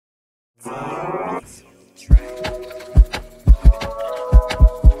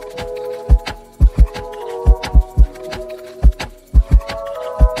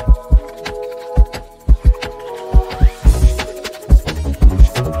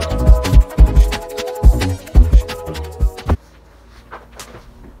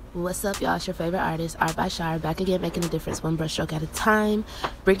What's up, y'all? It's your favorite artist, Art by Char, back again making a difference one brushstroke at a time,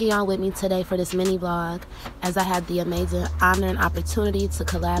 bringing y'all with me today for this mini vlog as I had the amazing honor and opportunity to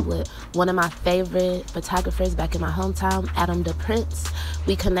collab with one of my favorite photographers back in my hometown, Adam the Prince.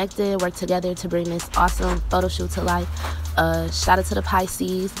 We connected, worked together to bring this awesome photo shoot to life. Shout out to the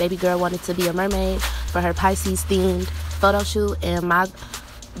Pisces. Baby girl wanted to be a mermaid for her Pisces themed photo shoot, and my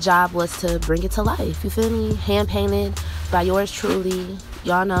job was to bring it to life. You feel me? Hand painted by yours truly.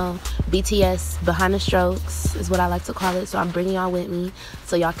 Y'all know BTS behind the strokes is what I like to call it. So I'm bringing y'all with me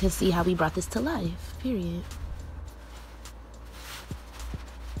so y'all can see how we brought this to life. Period.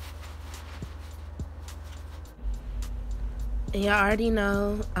 And y'all already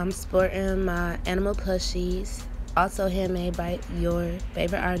know I'm sporting my animal plushies, also handmade by your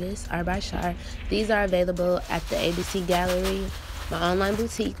favorite artist, Art by Char. These are available at the ABC Gallery, my online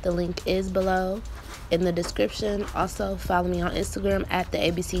boutique. The link is below in the description. Also follow me on Instagram at the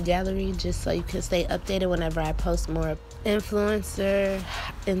ABC Gallery, just so you can stay updated whenever I post more influencer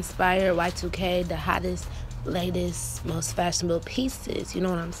inspired Y2K, the hottest, latest, most fashionable pieces. You know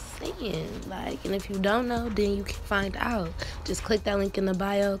what I'm saying? Like, and if you don't know, then you can find out. Just click that link in the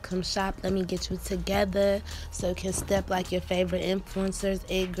bio, come shop, let me get you together so you can step like your favorite influencers,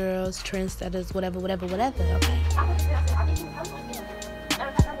 it girls, trendsetters, whatever, okay?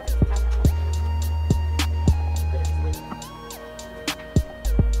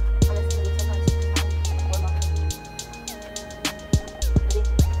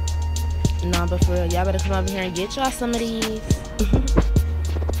 No, but for real, y'all better come over here and get y'all some of these.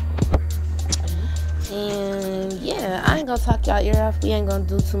 And yeah, I ain't gonna talk y'all ear off. We ain't gonna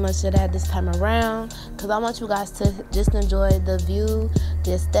do too much of that this time around, because I want you guys to just enjoy the view,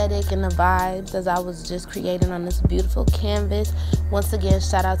 the aesthetic, and the vibes as I was just creating on this beautiful canvas. Once again,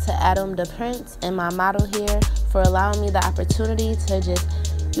 shout out to Adam the Prince and my model here for allowing me the opportunity to just,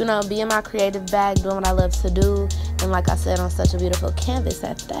 you know, be in my creative bag, doing what I love to do, and like I said, on such a beautiful canvas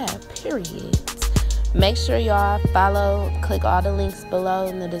at that, period. Make sure y'all follow, click all the links below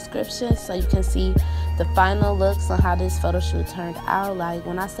in the description so you can see the final looks on how this photo shoot turned out. Like,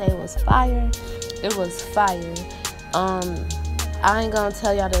 when I say it was fire, it was fire. I ain't gonna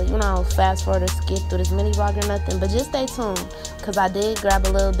tell y'all to, you know, fast forward or skip through this mini vlog or nothing, but just stay tuned, because I did grab a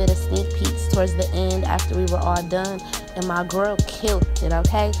little bit of sneak peeks towards the end after we were all done, and my girl killed it,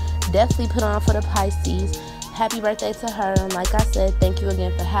 okay? Definitely put on for the Pisces. Happy birthday to her, and like I said, thank you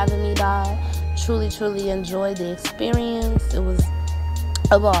again for having me, dog. Truly enjoyed the experience. It was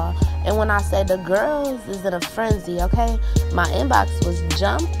a ball. And when I say the girls is in a frenzy, okay? My inbox was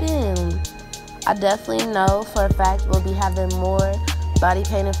jumping. I definitely know for a fact we'll be having more body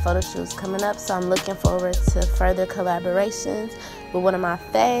painting photo shoots coming up, so I'm looking forward to further collaborations with one of my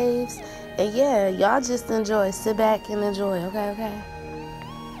faves. And yeah, y'all just enjoy. Sit back and enjoy, okay?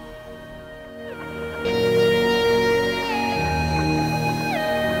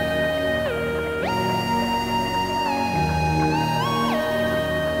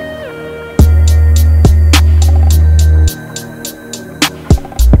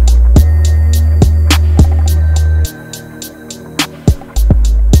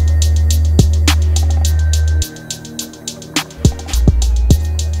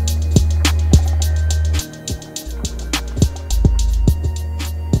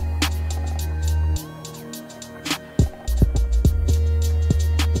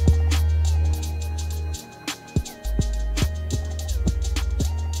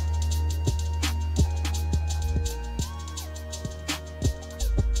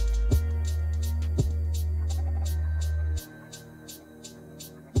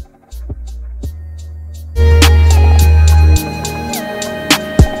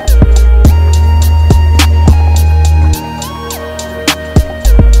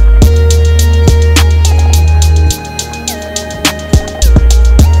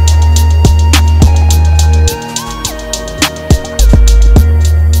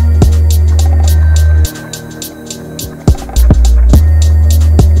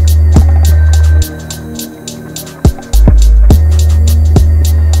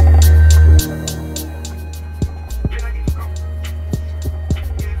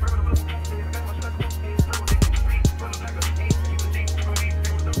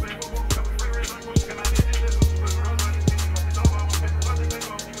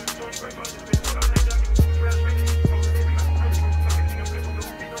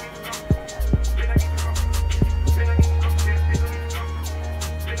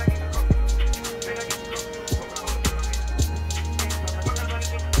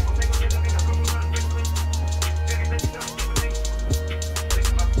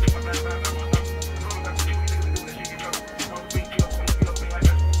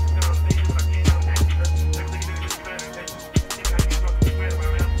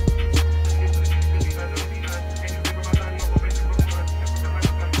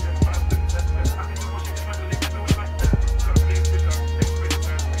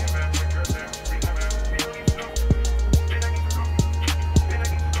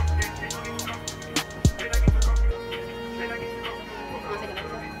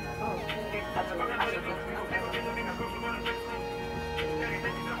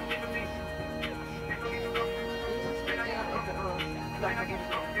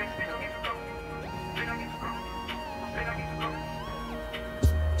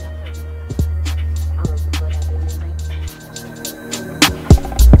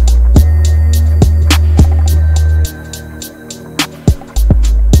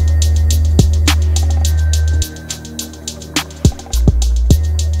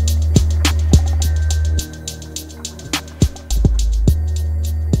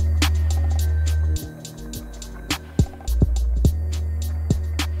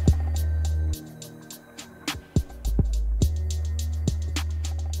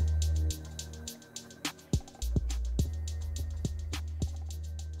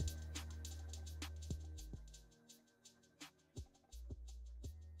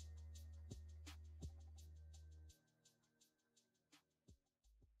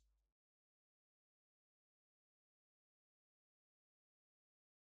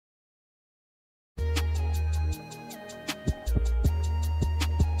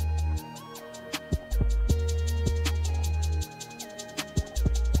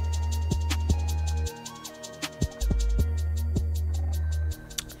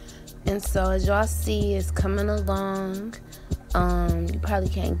 And so as y'all see, it's coming along. You probably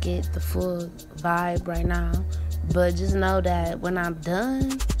can't get the full vibe right now, but just know that when I'm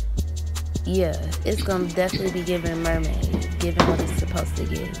done, yeah, it's gonna definitely be giving mermaid, giving what it's supposed to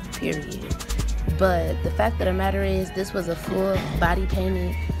give, period. But the fact of the matter is, this was a full body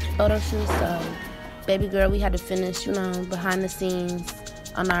painted photo shoot, so baby girl, we had to finish, you know, behind the scenes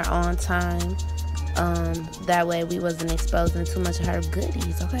on our own time. That way we wasn't exposing too much of her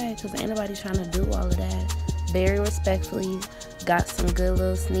goodies, okay? Because ain't nobody trying to do all of that. Very respectfully, got some good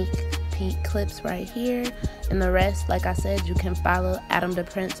little sneak peek clips right here. And the rest, like I said, you can follow Adam the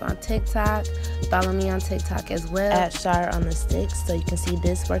Prince on TikTok. Follow me on TikTok as well, at Shar on the Sticks, so you can see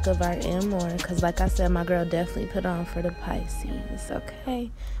this work of art and more. Because like I said, my girl definitely put on for the Pisces,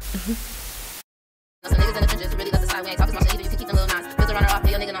 okay? Some niggas in the trenches who really love the side. We ain't talking about shit either. You can keep them little knots. Filter runner off,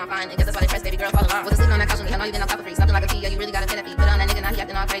 your nigga know I'm fine. And guess that's why they press, baby girl, follow along. Was asleep on that couch and hell no, you been on top of free. Something like a key, yeah, you really gotta pay that fee. Put on that nigga, now he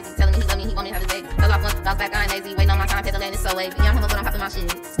acting all crazy. Telling me he love me, he want me to have his baby. Fell off once, bounce back, I ain't lazy. Waiting on my time, pay the land, it's so wavy. Yeah, I'm humble, but I'm popping my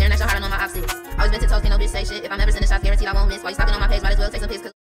shit. Staring at your heart, I know my opposites. Always been to toes, can't no bitch say shit. If I'm never sending shots, guaranteed I won't miss. While you stalking on my page, might as well take some pics.